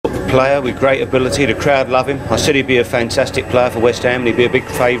player with great ability. The crowd love him. I said he'd be a fantastic player for West Ham and he'd be a big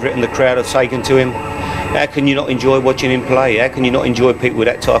favourite, and the crowd have taken to him. How can you not enjoy watching him play? How can you not enjoy people with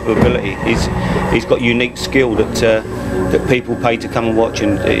that type of ability? He's got unique skill that people pay to come and watch,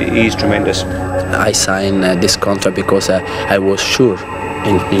 and he is tremendous. I signed this contract because I was sure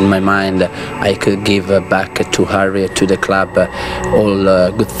in my mind I could give back to Harry, to the club,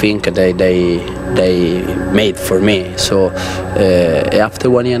 all good things they made for me. So after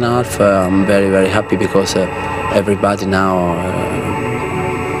 1 year and a half, I'm very happy, because everybody now,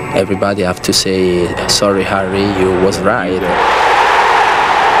 everybody have to say sorry, Harry, you was right.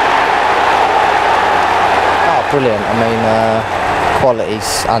 Oh, brilliant! I mean,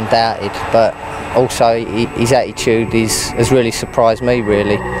 quality's undoubted, but also his attitude has really surprised me,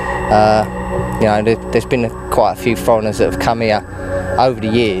 really. You know, there's been quite a few foreigners that have come here over the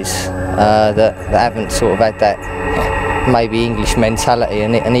years that haven't sort of had that maybe English mentality,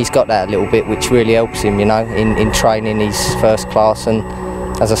 and he's got that a little bit, which really helps him, you know, in training. He's first class, and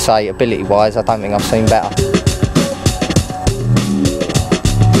as I say, ability wise, I don't think I've seen better.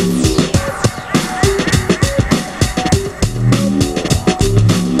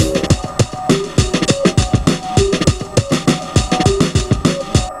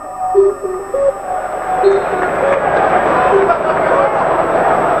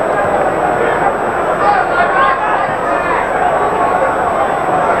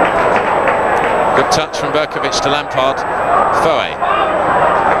 Touch from Berkovic to Lampard. Foe.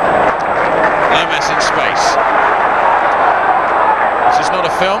 Lomas in space. This is not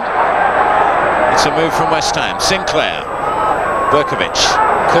a film. It's a move from West Ham. Sinclair. Berkovic.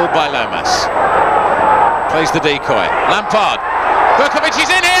 Called by Lomas. Plays the decoy. Lampard. Berkovic is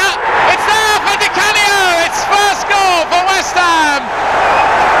in here. It's there for DiCanio. It's first goal for West Ham.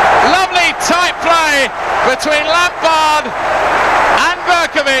 Lovely tight play between Lampard and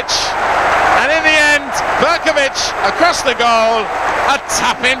Berkovic. And in the end, Berkovic across the goal, a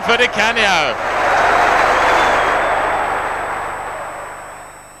tap-in for DiCanio.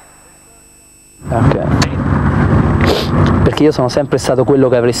 Ok. Perché io sono sempre stato quello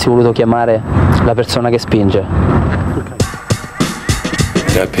che avresti voluto chiamare la persona che spinge.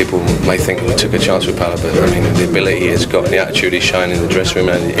 You know, people may think we took a chance with Paolo, but I mean, the ability he's got and the attitude he's shown in the dressing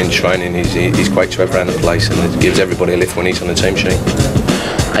room and in training, he's great to have around the place, and it gives everybody a lift when he's on the team sheet.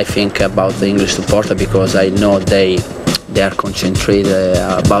 I think about the English supporter because I know they are concentrated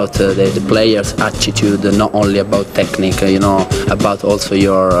about the players' attitude, not only about technique, you know, about also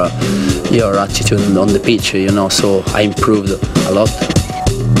your attitude on the pitch, you know. So I improved a lot.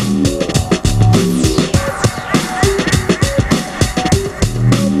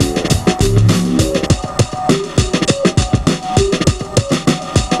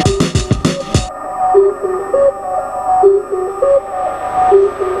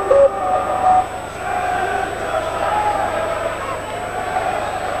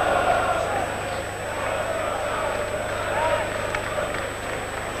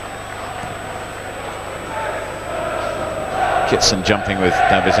 Kitson jumping with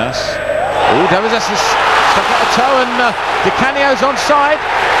Davizas. Oh, Davizas has stuck out a toe, and DiCanio's onside.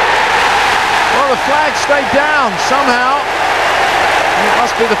 Well, the flag stayed down somehow. And it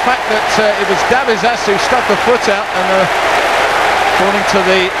must be the fact that it was Davizas who stuck the foot out, and according to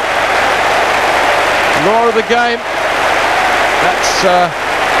the law of the game, that's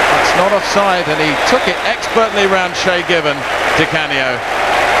not offside, and he took it expertly round Shea Given, DiCanio,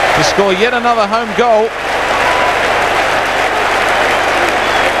 to score yet another home goal.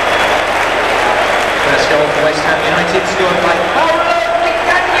 First goal for West Ham United, scored by Paolo.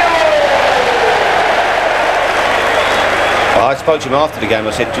 I spoke to him after the game.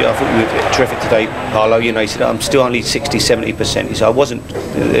 I said, I thought you were terrific today, Paolo. You know, he said, I'm still only 60–70%. He said, I wasn't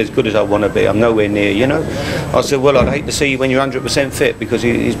as good as I want to be. I'm nowhere near, you know. I said, well, I'd hate to see you when you're 100% fit, because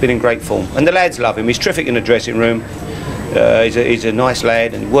he's been in great form. And the lads love him. He's terrific in the dressing room. He's a nice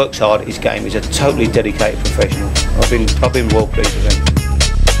lad and he works hard at his game. He's a totally dedicated professional. I've been well pleased with him.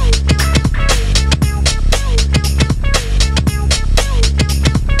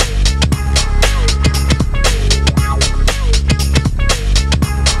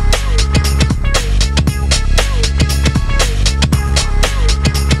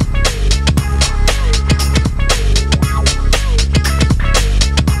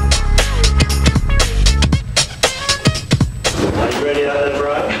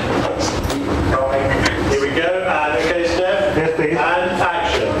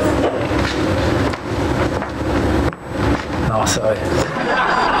 No, sorry.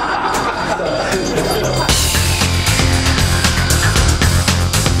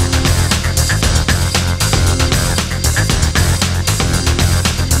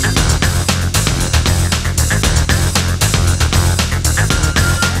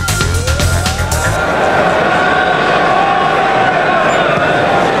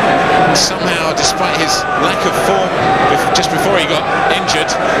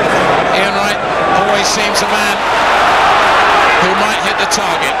 injured. Ian Wright always seems a man who might hit the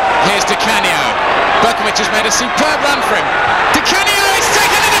target. Here's DiCanio. Berkovic has made a superb run for him. DiCanio is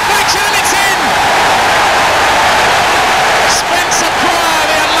taken a deflection and it's in! Spencer Pryor,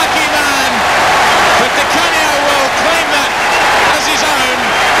 the unlucky man, but DiCanio will claim that as his own.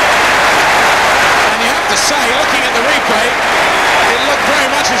 And you have to say, looking at the replay, it looked very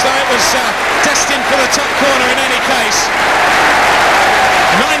much as though it was destined for the top corner in any case.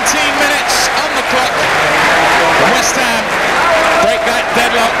 19 minutes on the clock. West Ham break that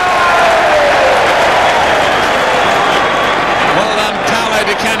deadlock. Well done, Paolo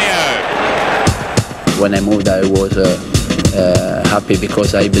DiCanio. When I moved, I was happy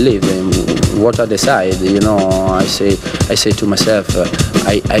because I believed in what I decided. You know, I say to myself,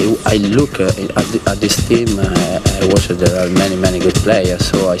 I look at this team. I watch there are many good players.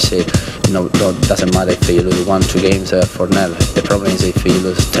 So I say, you know, it doesn't matter if you lose 1-2 games for Nel. The problem is if you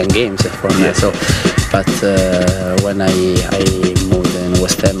lose 10 games for Nel. So, but when I moved in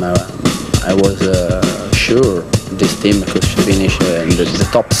West Ham, I was sure this team could finish in the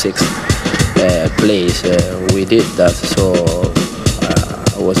top 6 place. We did that, so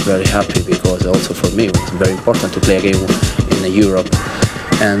I was very happy because also for me it was very important to play a game in Europe.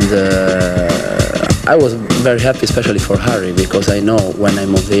 And I was very happy, especially for Harry, because I know when I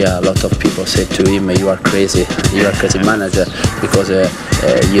moved here, a lot of people said to him, "You are crazy manager, because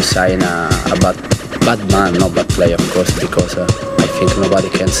you sign a bad man, not bad player, of course, because I think nobody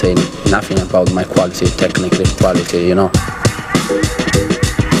can say nothing about my quality, technically quality, you know."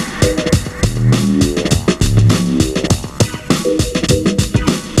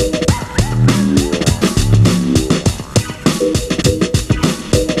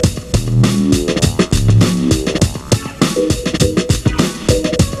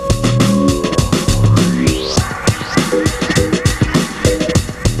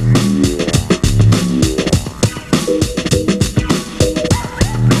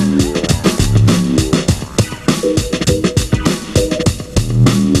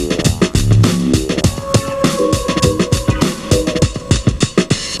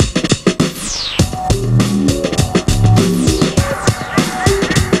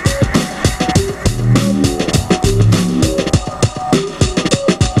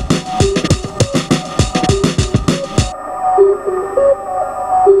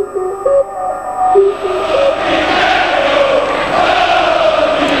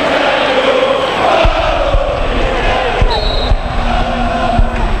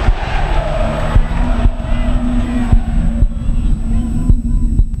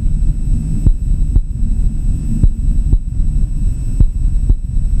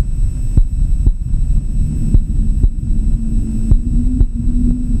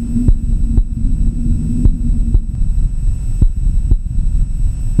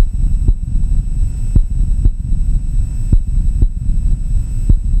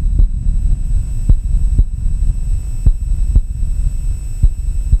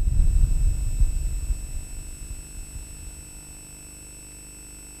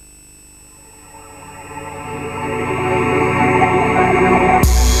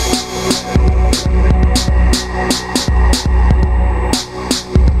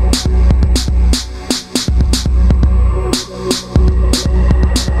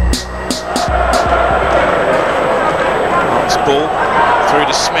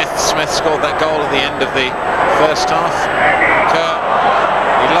 Smith scored that goal at the end of the first half. Kerr,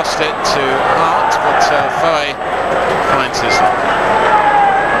 he lost it to Hart, but Foe finds his luck.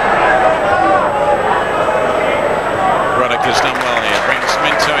 Ruddock has done well here, brings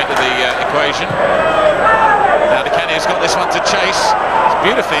Minto into the equation. Now DiCanio's got this one to chase. It's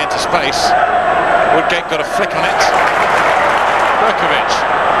beautifully into space. Woodgate got a flick on it. Berkovic.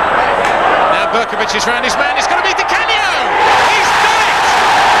 Now Berkovic is round his man. It's going to be DiCanio! He's done it!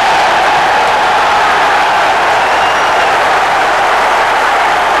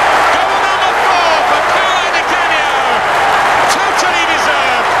 Goal number 4 for Paolo DiCanio. Totally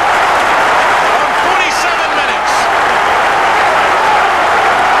deserved. On 47 minutes.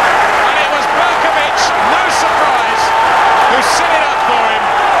 And it was Berkovic, no surprise, who set it up for him.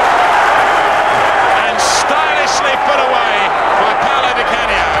 And stylishly put away by Paolo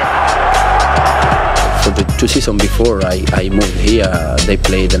DiCanio. For the 2 seasons before I moved here, they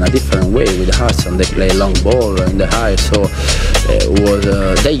played in a different way with Hudson. They play long ball in the high, so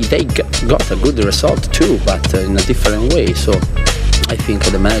they got a good result too, but in a different way. So I think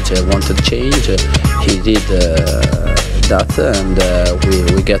the manager wanted to change. He did that, and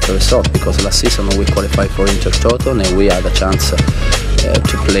we get a result, because last season we qualified for Intertoto and we had a chance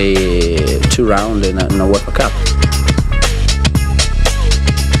to play 2 rounds in a UEFA Cup.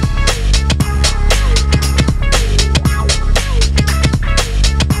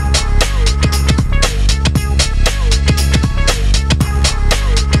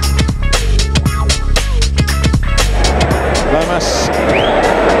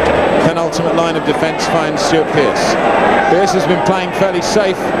 defence finds Stuart Pearce. Pearce has been playing fairly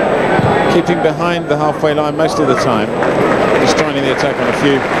safe, keeping behind the halfway line most of the time, just joining the attack on a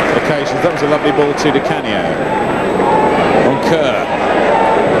few occasions. That was a lovely ball to DiCanio. On Kerr.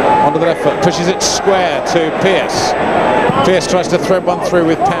 Onto the left foot, pushes it square to Pearce. Pearce tries to thread one through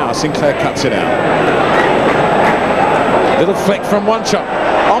with power. Sinclair cuts it out. Little flick from one shot.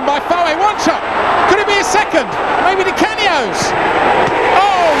 On by Foe, one shot. Could it be a second? Maybe DiCanio's.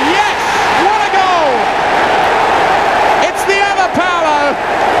 Oh yes! What a goal! It's the other Paolo.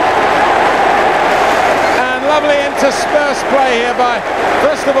 And lovely interspersed play here by,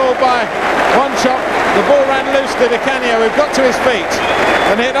 first of all by one shot. The ball ran loose to DiCanio, who got to his feet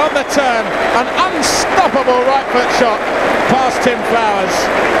and hit on the turn an unstoppable right foot shot past Tim Flowers.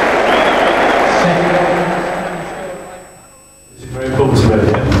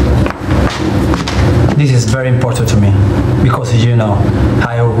 This is very important to me because, you know,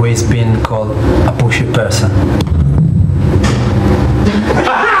 I always been called a pushy person.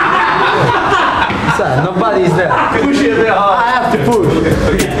 Nobody is there. Push it a bit hard. I have to push.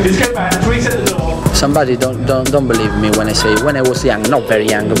 Let's go back. Reset the door. Somebody don't believe me when I say when I was young, not very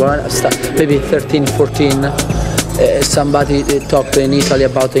young, but maybe 13, 14. Somebody talked in Italy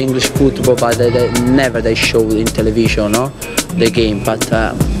about the English football, but never they showed in television, no, the game. But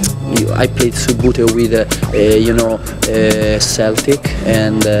I played Subute with Celtic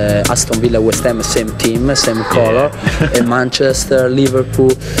and Aston Villa, West Ham, same team, same color, Manchester,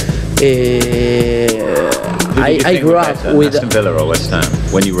 Liverpool. I grew up with Aston Villa or West Ham.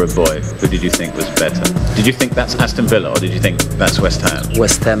 When you were a boy, who did you think was better? Did you think that's Aston Villa or did you think that's West Ham?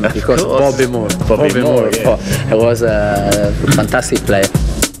 West Ham, because Bobby Moore. Bobby Moore, yeah. He was a fantastic player.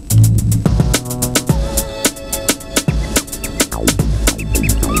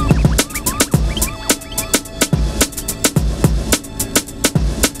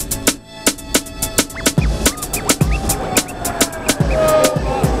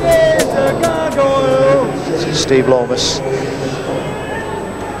 Steve Lomas.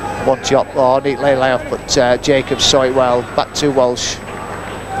 One chop, neat layoff, but Jacobs saw it well. Back to Walsh.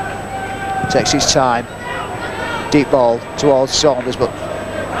 Takes his time. Deep ball towards Saunders, but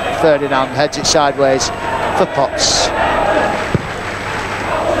Ferdinand heads it sideways for Potts.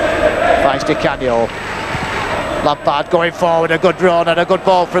 Finds DiCanio. Lampard going forward, a good run and a good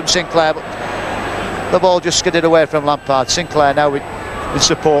ball from Sinclair, but the ball just skidded away from Lampard. Sinclair now with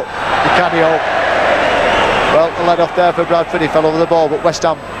support. DiCanio. Well, the lead off there for Bradford, he fell over the ball, but West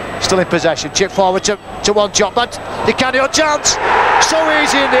Ham still in possession. Chip forward to one shot, but DiCanio chance! So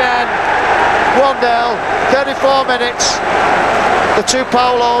easy in the end. 1-0, 34 minutes. The two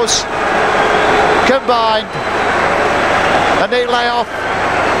Paolos combined. A neat layoff.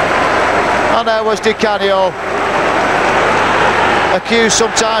 And there was DiCanio. Accused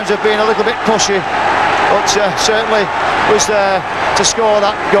sometimes of being a little bit pushy, but certainly was there to score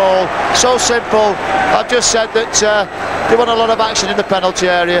that goal. So simple. I've just said that they want a lot of action in the penalty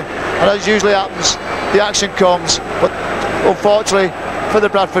area, and as usually happens, the action comes, but unfortunately for the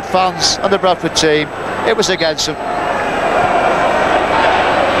Bradford fans and the Bradford team, it was against them.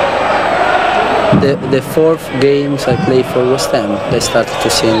 The fourth games I played for West Ham, they started to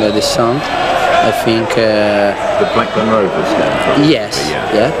sing this song. I think the Blackburn Rovers then? Yes,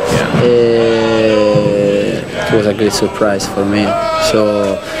 yeah. It was a great surprise for me.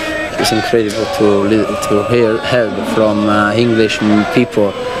 So it's incredible to hear from English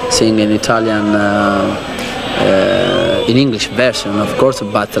people singing Italian in English version, of course,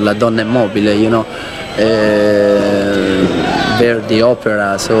 but La Donna è Mobile, you know, Verdi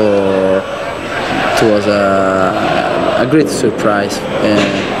opera. So it was a great surprise.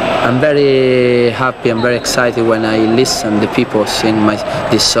 I'm very happy, I'm very excited when I listen the people sing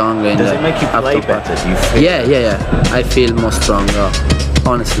this song. Does it make you play better? Do you feel yeah. I feel more stronger,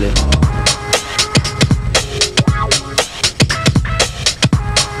 honestly.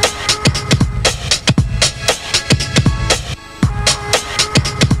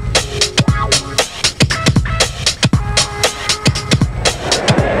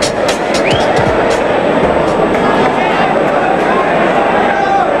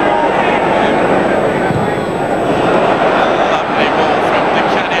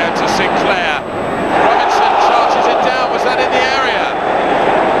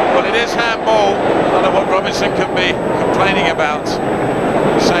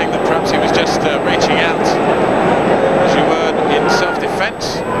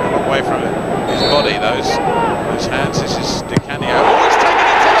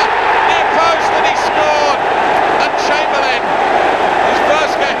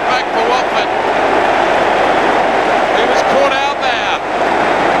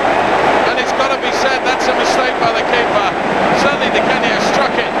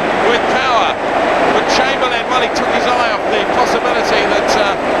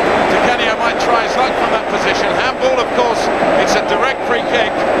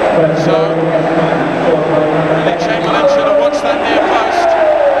 So, Chamberlain should have watched that near post.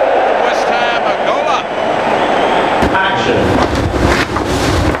 West Ham, a goal up.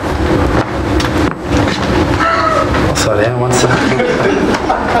 Oh, sorry, one second.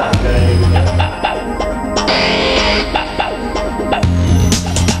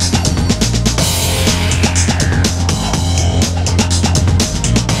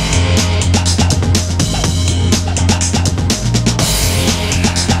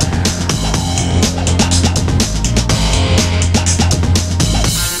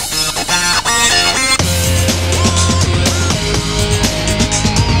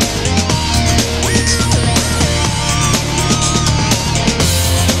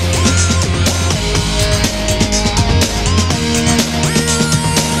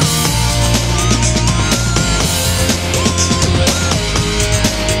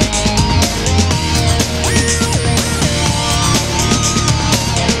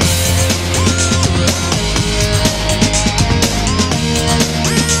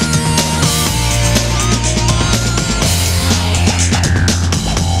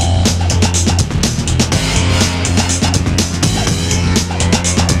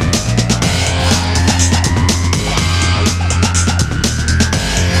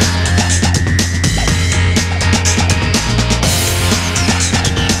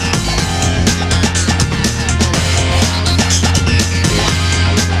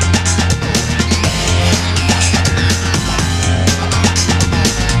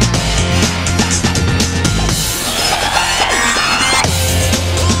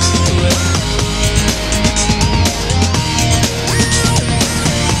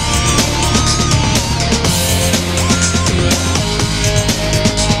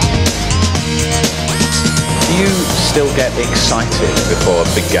 Still get excited before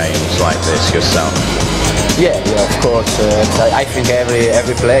big games like this yourself? Yeah, of course. I think every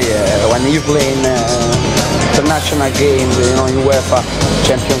player, when you play in international games, in UEFA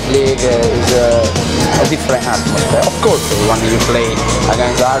Champions League, is a different atmosphere. Of course, when you play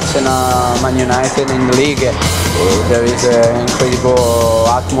against Arsenal, Man United in the league, there is an incredible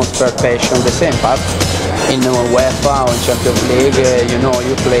atmosphere, passion, the same. But in UEFA or in Champions League,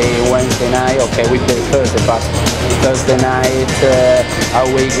 you play Wednesday night. Okay, we play Thursday, but Thursday night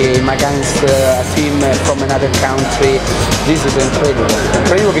away game against a team from another country. This is incredible.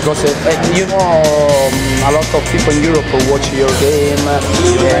 Incredible because a lot of people in Europe watch your game.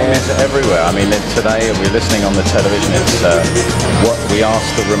 It's everywhere. I mean, today we're listening on the television. It's what we ask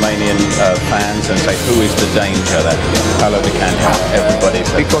the Romanian fans and say, who is the danger? That Paolo DiCanio. Everybody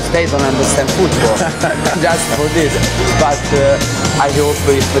says. Because they don't understand football. Just for this. But I hope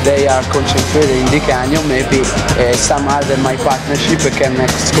if they are concentrated in DiCanio, maybe some other my partnership can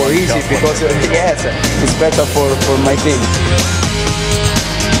score easy because yes, it's better for my team.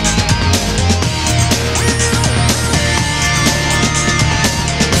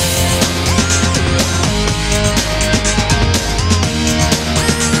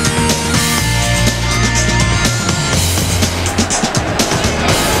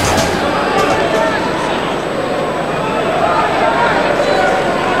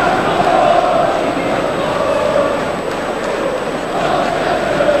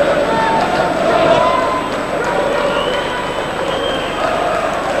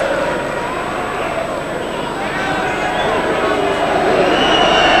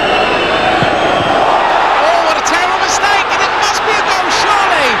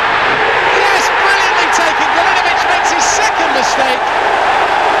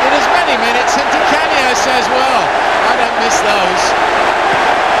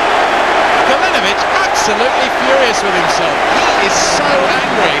 Absolutely furious with himself. He is so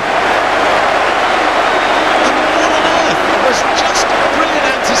angry. And what on earth? It was just brilliant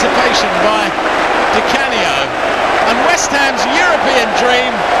anticipation by DiCanio. And West Ham's European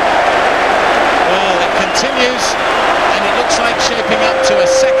dream, well, it continues, and it looks like shaping up to a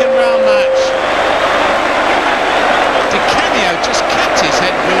second round match. DiCanio just kept his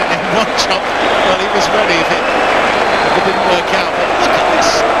head brilliant in one chop. Well, he was ready if it didn't work out. But look at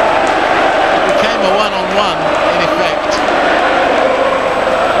this. It became a one-on-one in effect.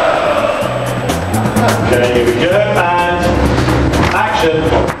 Okay, here we go, and action.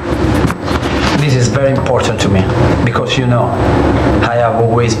 This is very important to me because I have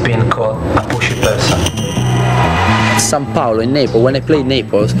always been called a pushy person. São Paulo in Naples, when I played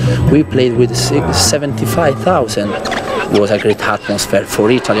Naples, we played with 75,000. was a great atmosphere for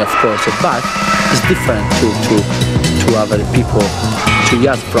Italy, of course, but it's different to other people to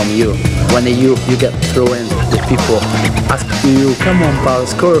hear from you. When you get thrown, the people ask you, come on Paolo,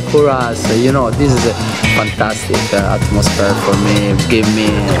 score for us. You know, this is a fantastic atmosphere for me, give me,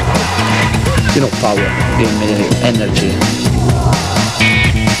 you know, power, give me energy.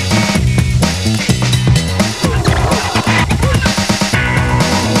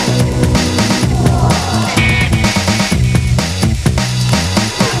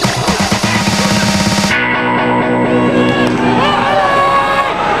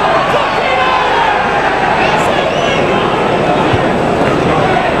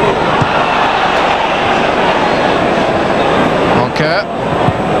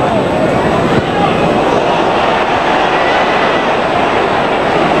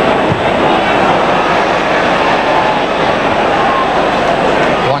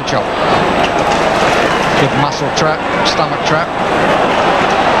 Good muscle trap, stomach trap.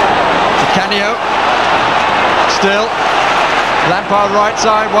 DiCanio, still. Lampard right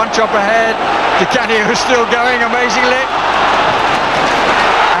side, one chop ahead. DiCanio still going amazingly.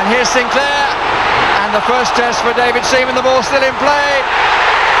 And here's Sinclair. And the first test for David Seaman, the ball still in play.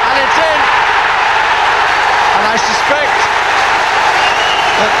 And it's in. And I suspect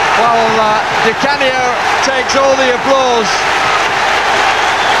that while DiCanio takes all the applause,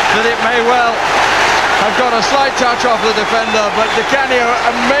 that it may well have got a slight touch off the defender, but DiCanio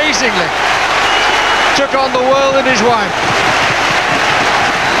amazingly took on the world and his wife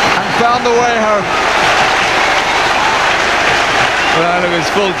and found the way home. Well, it was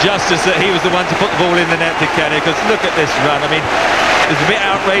full justice that he was the one to put the ball in the net, DiCanio, because look at this run. I mean, it's a bit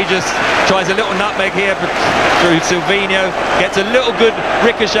outrageous. Tries a little nutmeg here through Silvino. Gets a little good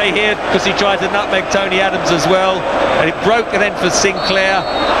ricochet here because he tried to nutmeg Tony Adams as well. And it broke then for Sinclair.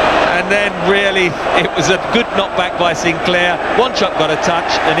 And then really, it was a good knockback by Sinclair. One shot got a touch,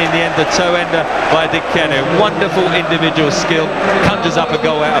 and in the end, the toe ender by DiCanio. Wonderful individual skill. Conjures up a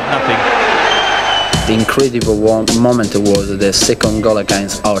goal out of nothing. The incredible moment was the second goal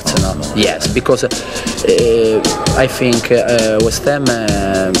against Arsenal. Yes, because I think West Ham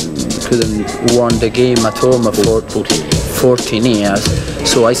couldn't won the game at home for 14 years.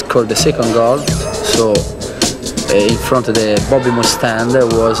 So I scored the second goal. So in front of the Bobby Moore stand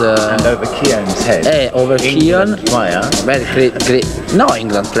was and over Keown's head. Over Keown, player, very great, no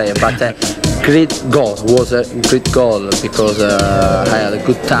England player, but great goal. Was a great goal because I had a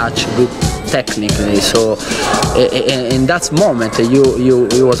good touch, good technically. So in that moment you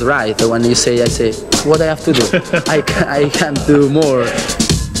was right when you say, I say, what I have to do? I can't do more.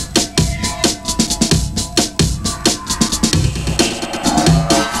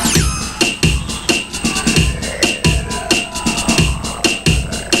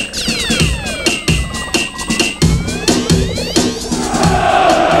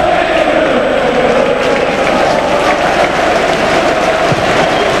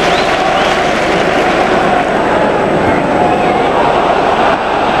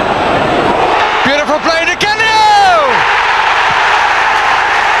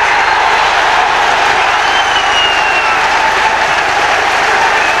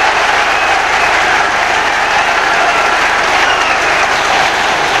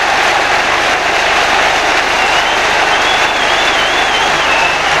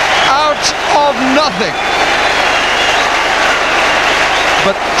 Nothing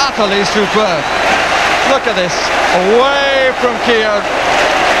but utterly superb. Look at this, away from Keown.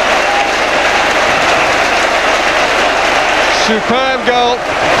 Superb goal,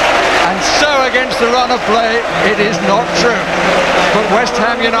 and so against the run of play it is not true, but West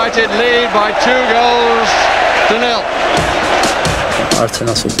Ham United lead by 2-0.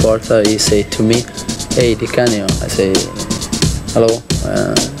 Arsenal supporter, he say to me, hey DiCanio, I say, hello,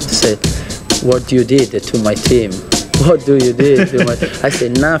 he said, what you did to my team? What do you did to my? I say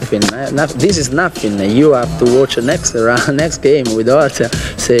nothing. This is nothing. You have to watch the next round, next game with us.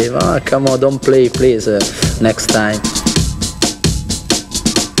 Say, oh, come on, don't play, please, next time.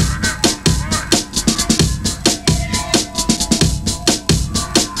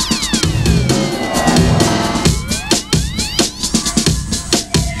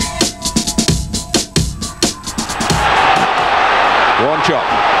 One shot.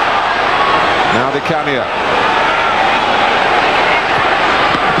 Now DiCanio.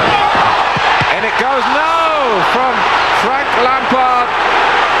 And it goes, no, from Frank Lampard.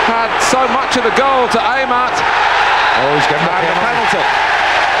 Had so much of the goal to aim at. Oh, he's getting back a penalty.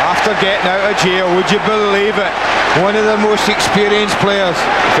 after getting out of jail, would you believe it? One of the most experienced players.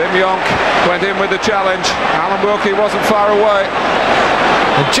 Tim Yonk went in with the challenge. Alan Wilkie wasn't far away.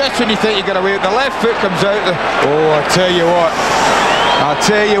 And just when you think you got away, the left foot comes out. Oh, I'll tell you what.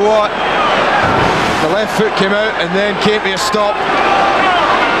 The left foot came out and then came to a stop.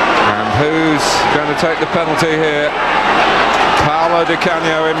 And who's going to take the penalty here? Paolo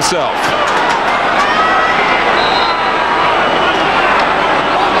DiCanio himself.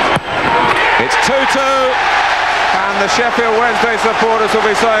 It's 2-2, and the Sheffield Wednesday supporters will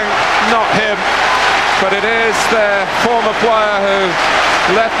be saying, not him, but it is their former player who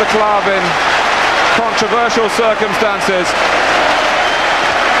left the club in controversial circumstances.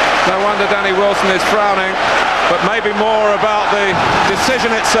 No wonder Danny Wilson is frowning, but maybe more about the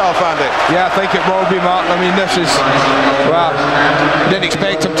decision itself, Andy. Yeah, I think it will be, Mark. I mean, this is, well, didn't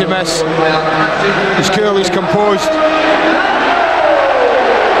expect him to miss. He's cool, he's composed.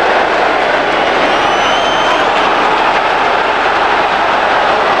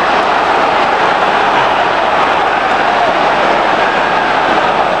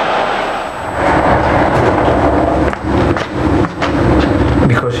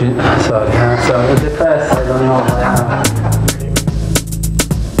 Sorry, so the first, I don't know.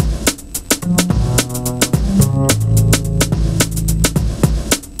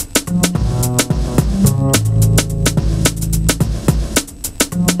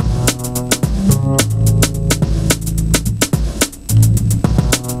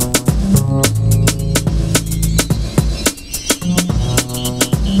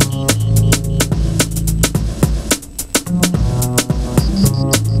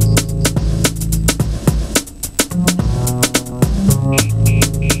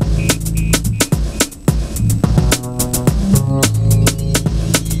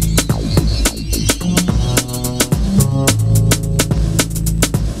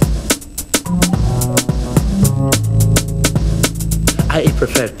 I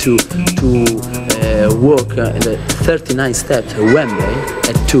prefer to walk the 39 steps at Wembley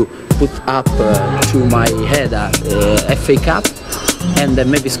and to put up to my head a FA Cup and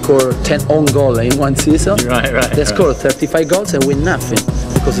maybe score 10 own goals in one season. Right. They score 35 goals and win nothing,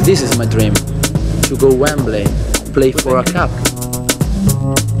 because this is my dream, to go Wembley, play for a cup.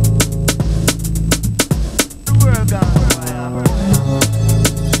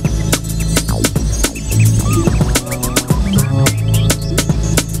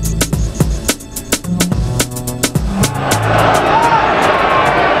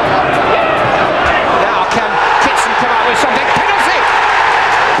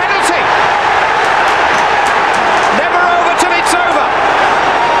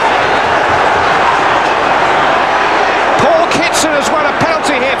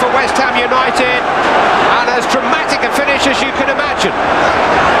 United, and as dramatic a finish as you can imagine.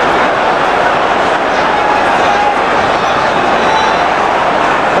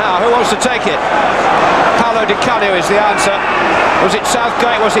 Now, who wants to take it? Paolo DiCanio is the answer. Was it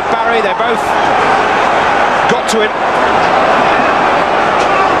Southgate? Was it Barry? They both got to him.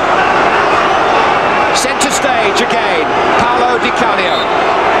 Centre stage again, Paolo DiCanio.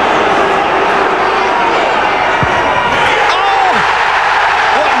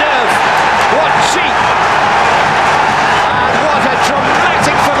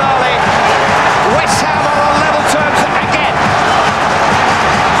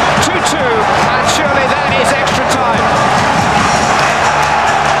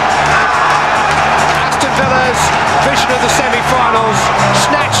 Vision of the semi-finals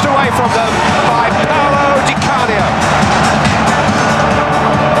snatched away from them by Paolo DiCanio.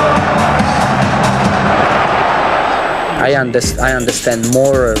 I understand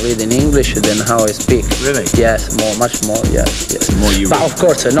more reading English than how I speak. Really? Yes, much more. Yes. More you but read. Of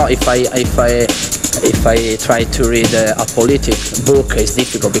course, no. If I try to read a politic book, it's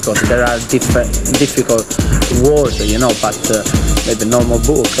difficult because there are difficult words, you know. But maybe normal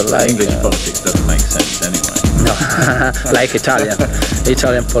book like English politics doesn't make sense anyway. No, like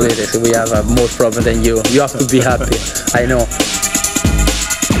Italian politics, we have more problem than you. You have to be happy. I know.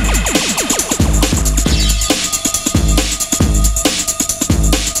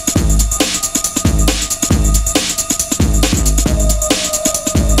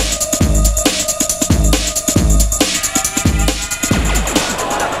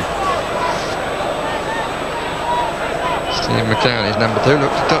 Steve McLaren, his number 2,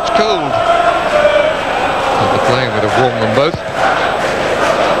 looked a touch cold. The playing would have warmed them both.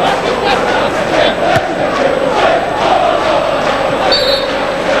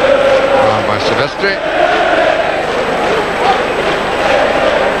 Run by Silvestri.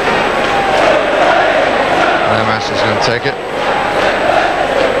 Lomas is going to take it.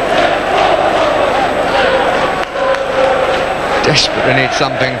 desperately need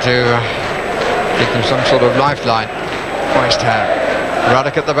something to give them some sort of lifeline. West Ham.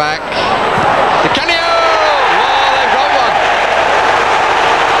 Ruddock at the back. DiCanio! Well, they've got one.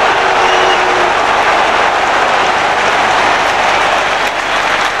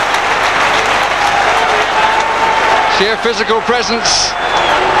 Sheer physical presence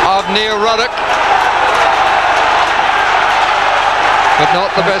of Neil Ruddock, but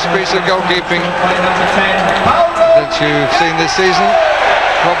not the best piece of goalkeeping that you've seen this season.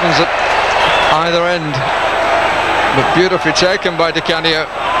 Problems at either end, but beautifully taken by DiCanio,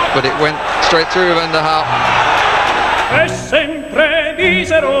 but it went straight through Van der Haar. E sempre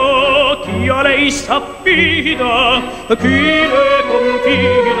misero chi a lei s'affida, chi le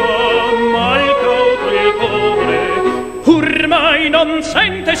confida, malcauto il cuore, pur mai non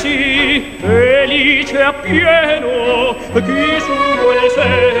sentesi felice appieno, chi su quel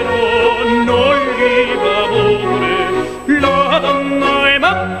seno non gli d'amore. La donna è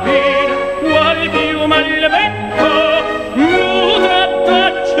mappina, qual più malvento, muta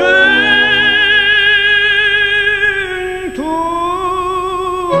d'accento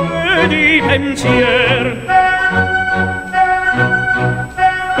e di pensier,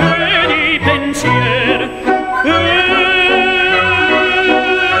 e di pensier.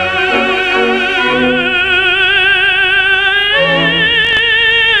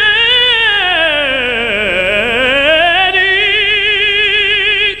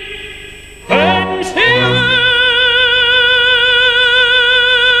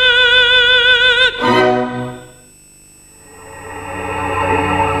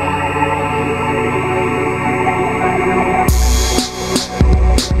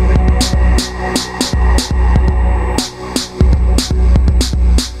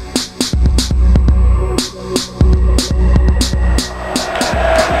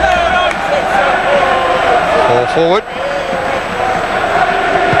 Forward.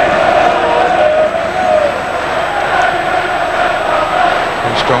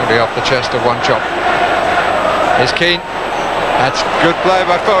 And strongly off the chest of one chop. Here's Keane. That's good play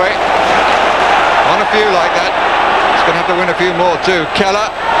by Foe. On a few like that. He's going to have to win a few more too.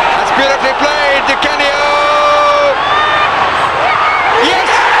 Keller. That's beautifully played. DiCanio. Yes!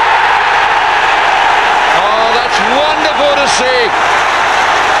 Oh, that's wonderful to see.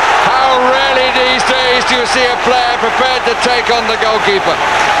 How rarely these days do you see a player prepared to take on the goalkeeper.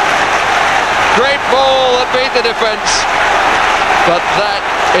 Great ball that beat the defence, but that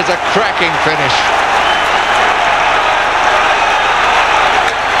is a cracking finish.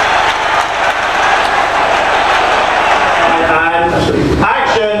 And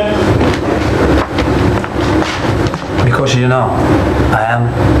action! Because you know, I am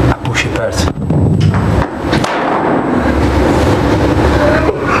a pushy person.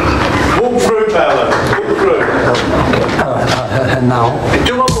 Walk through, Paolo. Walk through. Now.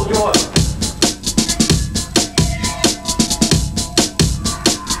 Do one more, do one.